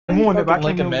Hornet, but I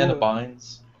Like can't Amanda remember.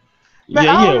 Bynes. Man,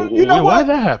 Yeah. Why what? did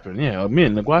that happen? Yeah, I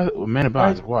mean, like, why Amanda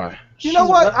Bynes? Why? You know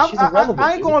what? She's irrelevant.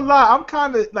 I ain't gonna lie. I'm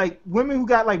kind of like women who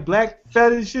got like black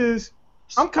fetishes.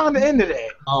 I'm kind of into that.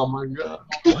 Oh my god.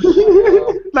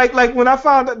 Like when I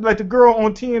found out, like the girl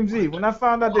on TMZ, when I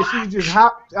found out that she was just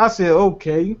hot, I said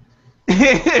okay.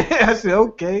 I said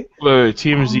okay. Wait,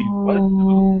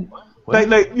 TMZ. What?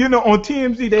 Like you know, on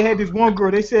TMZ they had this one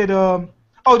girl. They said oh,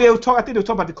 they were talking. I think they were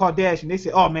talking about the Kardashians. They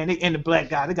said, oh man, they into black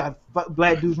guy. They got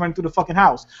black dudes running through the fucking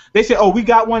house. They said, oh, we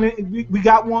got one. We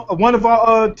got one of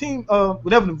our team,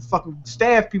 whatever the fucking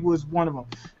staff people is one of them.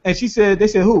 And she said, they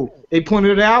said who? They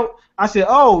pointed it out. I said,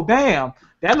 oh damn,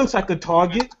 that looks like a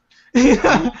target.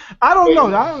 I don't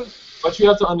know. What you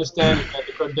have to understand is that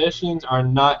the Kardashians are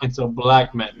not into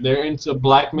black men. They're into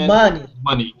black men.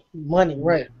 Money,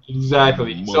 right?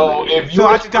 Exactly. Money. So if you, so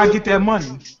I just gotta get that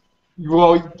money.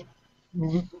 Well,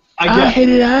 I hate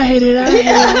it.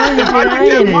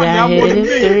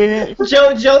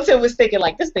 Joe was thinking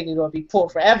like this thing is gonna be poor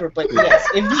forever, but yes,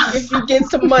 if you get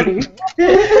some money.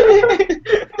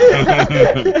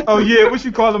 Oh yeah, what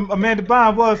you call them? Amanda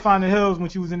Bynes was finding hells when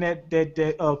she was in that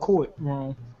court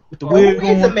room with the wig Who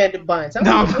is on. Amanda Bynes?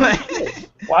 No,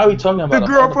 Why are we talking about the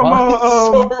girl from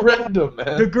so random,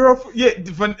 man. the girl from,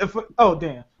 oh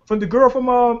damn, from the girl from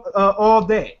All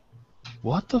That.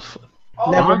 What the fuck?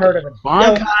 Never heard of it.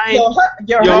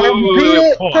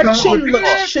 Her chin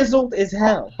looks chiseled as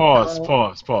hell. Pause.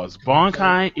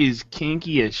 Bonkai is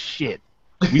kinky as shit.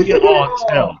 We can all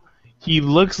tell. He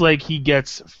looks like he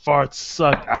gets farts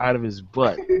sucked out of his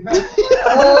butt.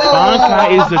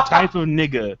 Bonkai is the type of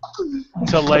nigga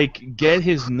to like get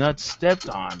his nuts stepped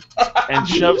on and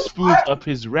shove spoons up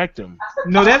his rectum.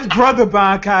 No, that's brother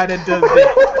Bonkai that does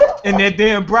that in that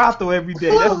damn brothel every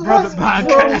day. That's brother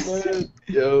Bonkai.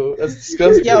 Yo, that's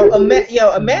disgusting.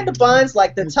 Amanda Bynes,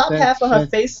 like the top half of her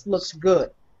face looks good.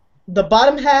 The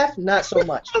bottom half, not so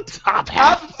much. The top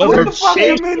half of What her the fuck do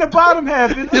you chin. mean the bottom half?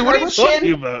 What are you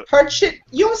talking about? Her chin.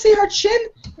 You don't see her chin?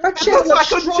 Her chin looks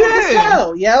looks like a strong as chin.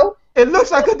 hell, yo. It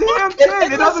looks like a damn chin.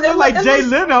 It doesn't look like Jay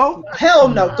Leno. Hell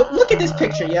no. Look at this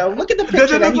picture, yo. Look at the Does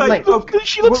picture it that look he like? linked.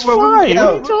 She looks fine. What are you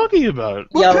talking about?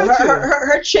 Yo, What picture?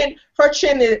 her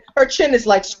chin is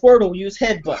like Squirtle use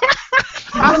headbutt.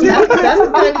 That's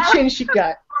the kind of chin she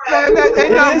got. Man, that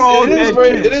ain't nothing wrong with that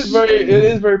chin. It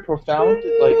is very profound.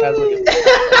 It like has like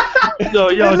It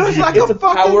looks like it's a a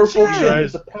powerful fucking chin.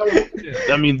 It's a powerful chin.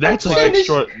 I mean, that's Her like chin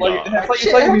extra. It's like Her if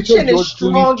you took chin is George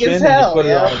strong Clooney's chin as and hell, you put it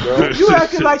yeah. on, bro. You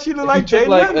acting like she look like If you Jay took,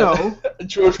 like, Leno.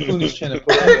 George Clooney's chin and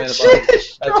put it on Amanda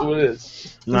Bynes. That's what it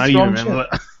is. Not Strong even, chin. man.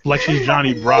 Like she's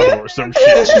Johnny Bravo or some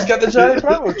Yeah, shit. she's got the Johnny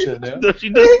Bravo chin, yeah. No, she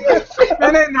doesn't.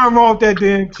 Man, ain't nothing wrong with that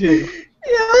damn chin.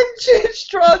 Yeah, her chin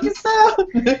strong as hell.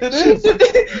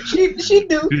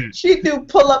 She do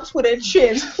pull-ups with her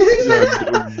chin.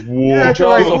 Yeah, Whoa.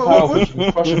 Jaws so what- powerful, what- she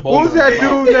can crush a What boulder. was that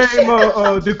dude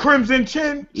named the Crimson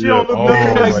Chin? She don't look Oh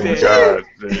nothing like my that. god.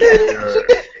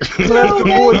 That's the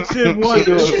boy Chin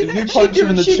Wonder. If you punch her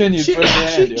in the chin, you'd break your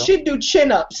hand, yo. She'd do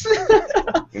chin-ups.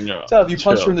 No, Tell, if you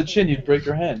punch chill. her in the chin, you'd break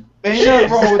your hand. Ain't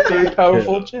nothing wrong with Very that.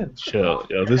 powerful chin. Chill.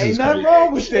 Yo, this Ain't is nothing crazy.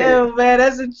 wrong with that. Yeah, man,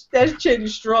 that chin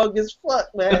is strong as fuck,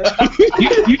 man. you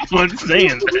keep on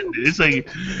saying that. It's like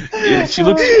she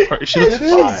looks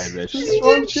fine, man. She's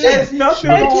strong chin. There's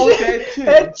nothing wrong with that chin.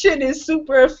 That chin is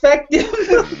super effective.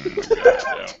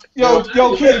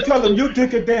 Yo, kid, tell him you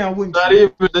dick it down, wouldn't Not you?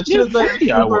 even the chin is like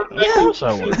Yeah, I would. Of course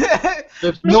I would.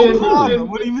 No problem.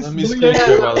 What do you Let me mean? screen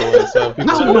share, by the way, so people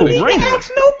No, can no, see. right.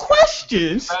 Ask no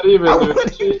questions. Not even,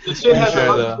 dude. The chin has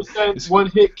Sure, 100%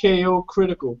 one-hit KO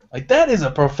critical. Like, that is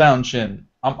a profound chin.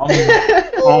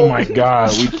 Oh my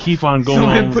god, we keep on going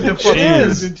Somebody on put with the the fucking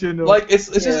chins. chin chin on. like, it's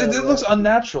just, Yeah, it looks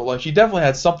unnatural. Like, she definitely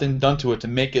had something done to it to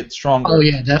make it stronger. Oh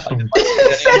yeah, definitely.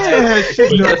 Yeah, shit,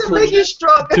 But no. that's what- Make it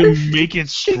stronger. To make it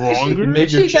stronger?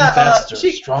 Make your She chin got, faster,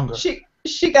 she- stronger.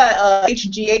 She got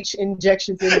HGH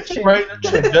injections in her chin. Right in her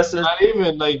chin, just as Not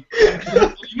even, like,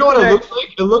 you know what it looks like?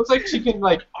 It looks like she can,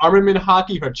 like, armament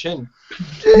hockey her chin.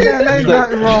 Yeah, there ain't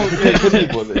nothing wrong with good that.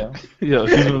 people there. Yo,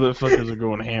 these motherfuckers are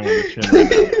going ham with the chin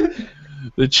right now.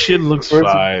 The chin looks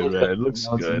fine, man. It looks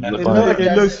good.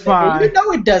 It looks fine. You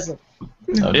know it doesn't.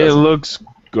 It looks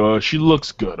good. She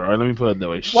looks good. All right, let me put it that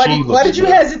way. She Why looks did you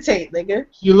good. hesitate, nigga?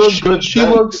 You look good. She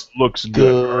looks Looks good.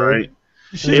 good. All right.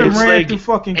 She done It's ran like- through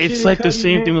fucking It's Kid like the Cudi,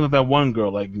 same man. thing with that one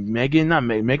girl, like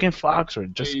Megan Fox or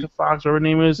Jessica Fox, whatever her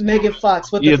name is. Megan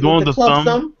Fox with Yeah, the, the one with with the the club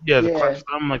thumb. thumb. Yeah, the cleft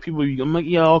thumb. Like people, I'm like,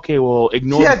 yeah, okay, well,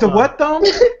 ignore. She had the thumb. what thumb?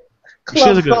 She Club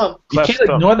has a good thumb. You cleft can't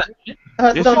thumb. ignore that.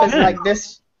 Her Yes, thumb you is can.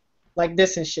 like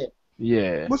this and shit.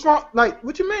 Yeah, What's wrong? Like,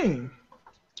 what you mean?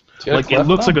 She had a like it cleft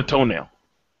looks thumb. Oh! like a toenail.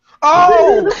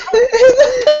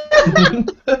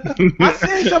 I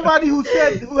seen somebody who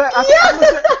said,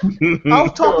 I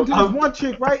was talking to this one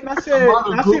chick, right? And I said,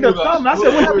 I seen her thumb. And I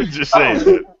said, what happened? Just saying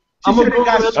that. She said it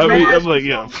got smashed. I'm like,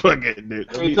 yeah, fuck it,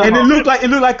 dude. And it looked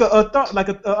like a thumb, like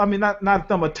I mean, not a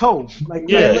thumb, a toe. Like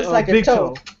Yeah, it looks like a big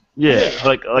toe. Yeah,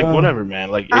 like whatever,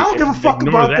 man. Like I don't give a fuck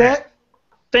ignore about that.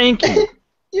 Thank you.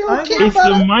 You don't care It's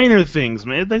about the it? minor things,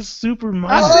 man. That's super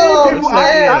minor.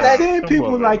 I've seen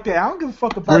people like that. I don't give a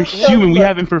fuck about We're it. human. We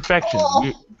have imperfections.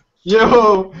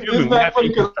 Yo, Human, isn't we that have funny?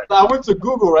 Because imperfections. I went to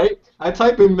Google, right? I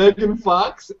type in Megan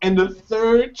Fox, and the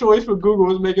third choice for Google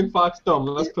was Megan Fox thumb.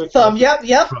 Let's click. Thumb. Yep.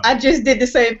 I just did the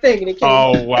same thing, and it came.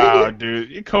 Oh wow,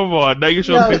 dude! Come on, now you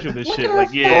show a picture of this shit.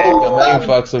 Like, yeah, Megan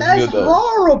Fox looks That's good though.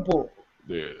 horrible.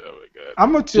 dude. Oh my god.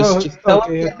 I'm gonna tell Just her. tell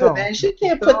Okay, Yeah, thumb. man, she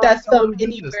can't put that thumb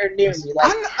anywhere near me.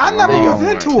 Like, I never There you was go.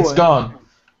 into It's it. gone.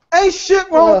 Ain't shit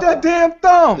wrong with that damn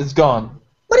thumb. It's gone.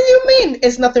 what do you mean?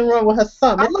 It's nothing wrong with her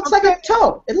thumb. It looks like a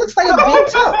toe. It looks like a big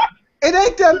toe. It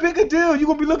ain't that big a deal. You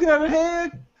gonna be looking at her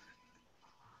hand?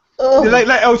 Ugh.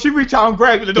 Like, oh, she reach out and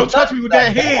grab you. Don't touch me with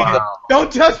that hand. Wow.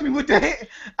 Don't touch me with that hand.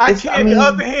 I can't. The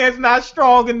other hand's not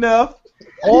strong enough.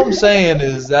 All I'm saying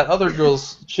is that other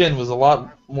girl's chin was a lot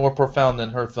more profound than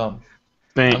her thumb.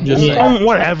 Thank just you. saying.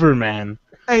 Whatever, man.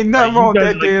 Ain't nothing Like, wrong with you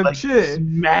that guys, damn like, shit.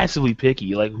 massively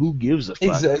picky. Like, who gives a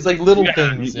fuck? It's like little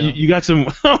things. You know? You got some.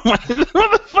 Oh my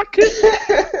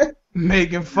motherfucker.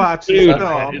 Megan Fox. Dude,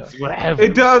 No. it's whatever.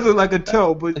 It does look like a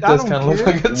toe, but It I does don't kind of care.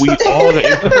 look like a We toe. all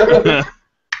got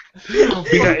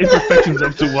we got imperfections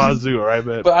up to wazoo, alright,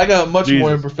 man. But I got much Jesus.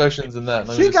 more imperfections than that.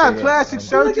 let me She just got say that. plastic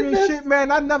surgery Look at and shit, man.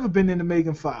 I've never been into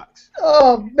Megan Fox.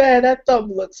 Oh man, that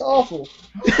thumb looks awful.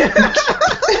 Who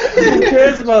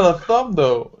cares about a thumb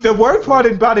though? The worst part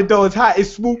about it though is how it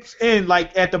swoops in,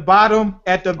 like at the bottom,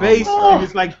 at the base, and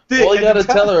it's like thick. All you at the gotta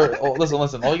top. tell her. Oh,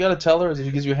 listen. All you gotta tell her is if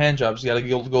she gives you a hand job, you gotta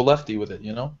go lefty with it.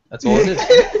 You know, that's all it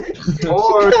is.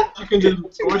 Or you can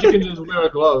just wear a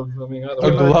glove. I mean, either A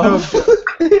way. glove.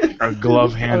 A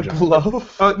glove A hand job.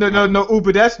 glove. No,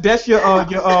 Uber. That's your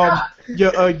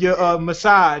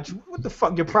massage. What the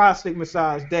fuck? Your prostate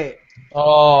massage. That.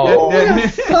 Oh.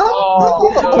 That-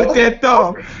 Oh. With that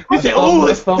thumb. You say, "Oh,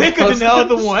 it's Thumb thicker than the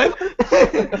other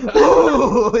clusters. one."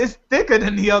 Ooh, it's thicker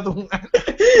than the other one.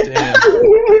 Damn.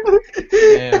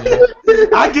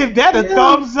 Damn. I give that a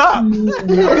thumbs up.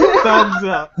 Thumbs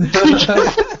up.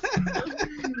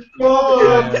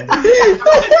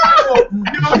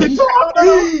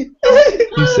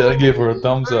 He said I gave her a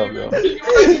thumbs up, yo.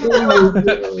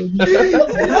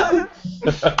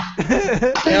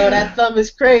 Yo, that thumb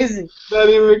is crazy. That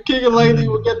even King Lady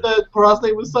will get that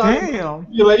prostate massage. Damn.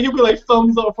 He'll be like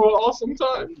thumbs up for an awesome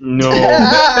time. No. They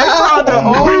found the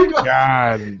Oh old. my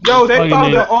god. Yo, they Fucking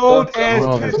found it. the old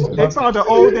Wrong. ass. They found the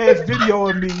old ass video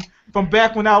of me from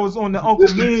back when I was on the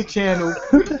Uncle Mean channel,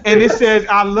 and it says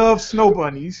I love snow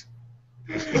bunnies.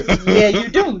 Yeah, you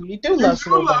do. You do love You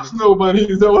snow love snow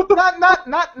bunnies. So what the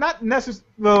Not necessarily.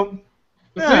 Well,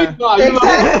 See? No, you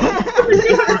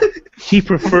love He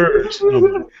prefers.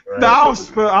 no, I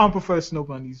don't prefer snow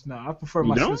bunnies. No, I prefer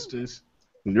my You don't? sisters.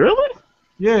 Really?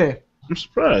 Yeah. I'm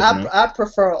surprised, man. I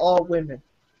prefer all women.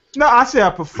 No, I say I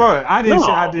prefer. I didn't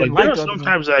say I didn't like there are other ones.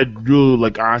 sometimes I do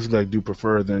like honestly like do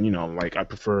prefer than like I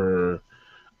prefer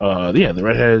the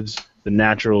redheads, the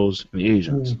naturals, and the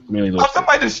Asians. Mainly those. Oh,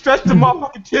 somebody just stretched the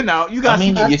motherfucking chin out. You got I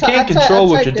mean, some. you can't control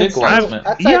what your dick likes, man.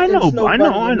 Yeah, I know, but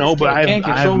I can't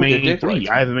have control what your main dick three. likes.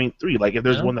 I have main three. Like if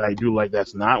there's Yeah. one that I do like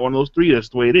that's not one of those three, that's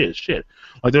the way it is. Shit.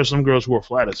 Like there's some girls who are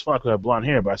flat as fuck who have blonde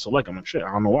hair, but I still like them. Shit,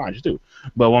 I don't know why, I just do.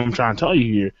 But what I'm trying to tell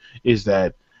you here is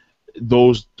that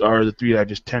those are the three that I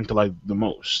just tend to like the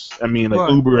most. I mean, like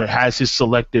Right. Uber has his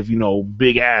selective,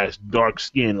 big ass, dark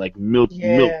skin, like milk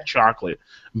chocolate,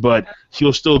 but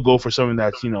he'll still go for something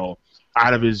that's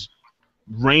out of his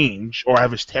range or out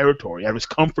of his territory, out of his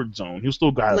comfort zone. He'll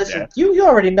still go out of Listen, that. you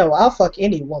already know I'll fuck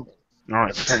any woman. All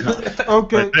right, fair enough.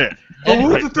 Okay. Right there. But what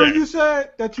was Right the three there. you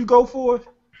said that you go for?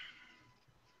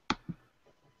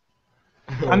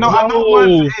 I know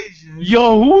one's Asian.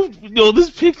 Yo, this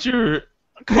picture.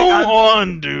 Come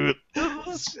on, dude. This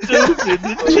is stupid.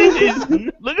 The chin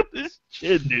is. Look at this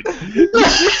chin, dude.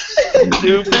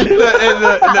 Stupid. And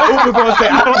the Uber gonna say,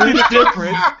 I don't see the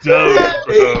difference. Dumb,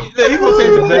 bro. He gonna say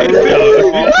the same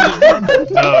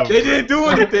thing. Dumb, They didn't do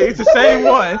anything. It's the same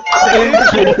one.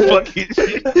 Fucking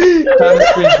shit. Time to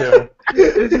screen share.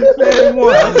 It's the same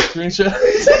one. Time to screen share.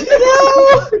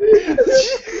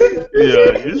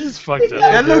 Yeah, this is fucked up.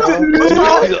 That looked what's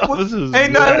wrong? This is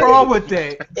Ain't nothing bad. wrong with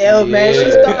that. Yo, man,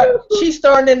 Yeah. she's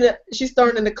starring in the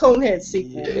Conehead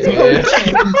sequel. Yeah.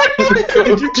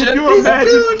 Could you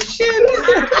imagine? Coon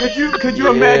chin. Could you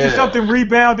imagine Yeah. something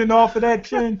rebounding off of that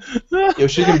chin? Yo,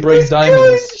 she can break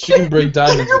diamonds. She can break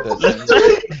diamonds with that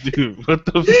chin. Dude, what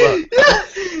the fuck?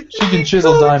 She can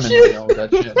chisel diamonds, you know, with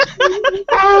that chin.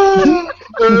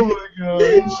 Oh my god.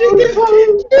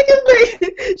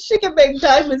 She can make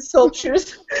diamond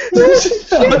sculptures.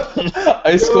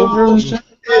 Ice sculptures and shit.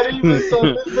 Not even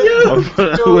something.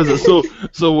 Was it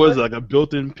so was it like a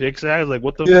built-in pickaxe? Like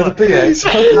what the Yeah, the fuck? pickaxe.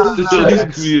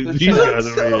 The chin. These guys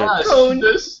over here. Cone,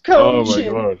 Oh cone my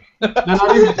chin. god. They're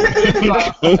not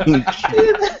even.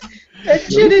 That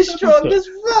chin is strong as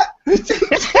fuck.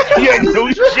 Yeah, no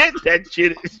shit. That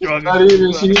shit is strong. Not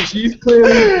even. She's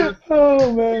clearly.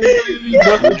 Oh man.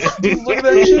 Look at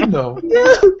that chin though.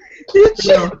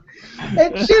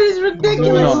 That chin is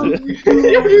ridiculous. Moving He's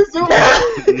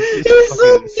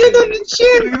zoomed in on the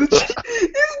chin.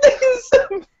 This nigga's so.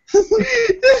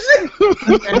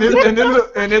 And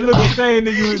it look the same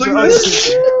to you as the other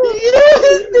Yeah,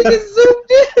 this nigga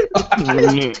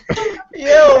zoomed in.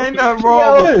 Yo, Ain't nothing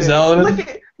wrong yo, with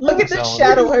Saladin. look at the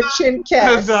shadow her chin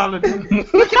cast. Saladin.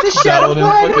 Look at the shadow Saladin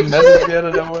behind fucking her messes chin. me out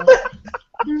of nowhere.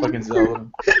 Fucking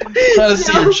Saladin. Trying to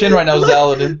see your chin right now,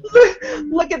 Saladin.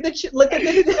 Look at the look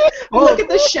at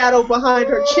the shadow behind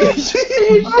her chin.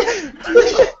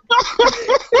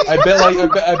 I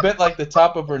bet like the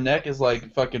top of her neck is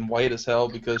like fucking white as hell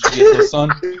because she gets no sun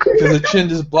because the chin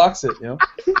just blocks it, you know.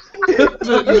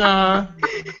 Nah.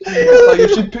 Like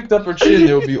if she picked up her chin,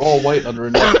 it would be all white under her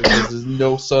neck because there's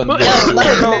no sun. Larry, getting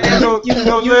to it. man,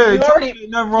 you already Ain't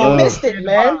nothing wrong with missed it,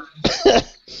 man.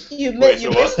 You missed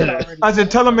it already. I said,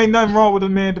 tell him ain't nothing wrong with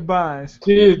Amanda Bynes.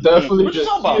 She is definitely What you just.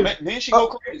 talking about, man? She go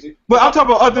crazy. But I'm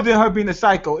talking about other than her being a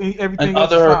psycho, everything And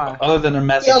else is fine. other than her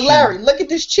massive Yo, chin. Larry, look at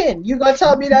this chin. You gonna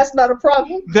tell me that's not a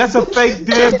problem? That's a fake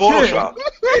damn chin. Photoshop.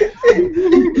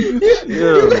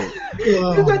 You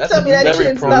gonna That's tell me that very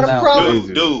chin's not a pronounced.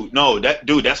 problem?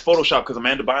 Dude, that's Photoshop because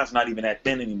Amanda Bynes not even that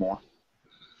thin anymore.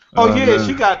 Oh yeah,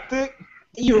 she got thick.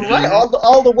 You're right.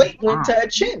 All the weight went to her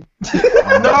chin.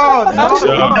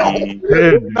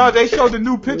 No, they showed the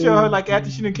new picture of her like after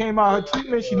she done came out of her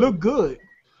treatment. She looked good.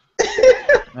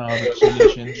 No,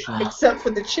 the chin. Except for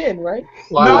the chin, right?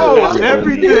 No,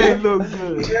 everything looked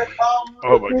good.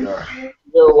 Oh my god.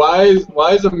 Yo, why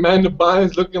is Amanda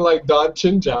Bynes looking like Don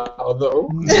Chinchow though?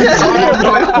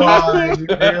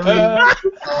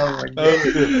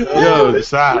 Yo,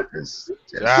 stop.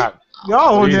 Stop.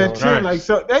 Y'all on Jesus that chin Christ. like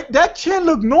so. That chin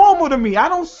look normal to me. I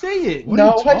don't see it.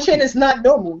 No, her chin is not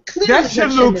normal. Clearly, That her shit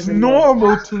chin looks isn't normal.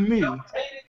 normal to me.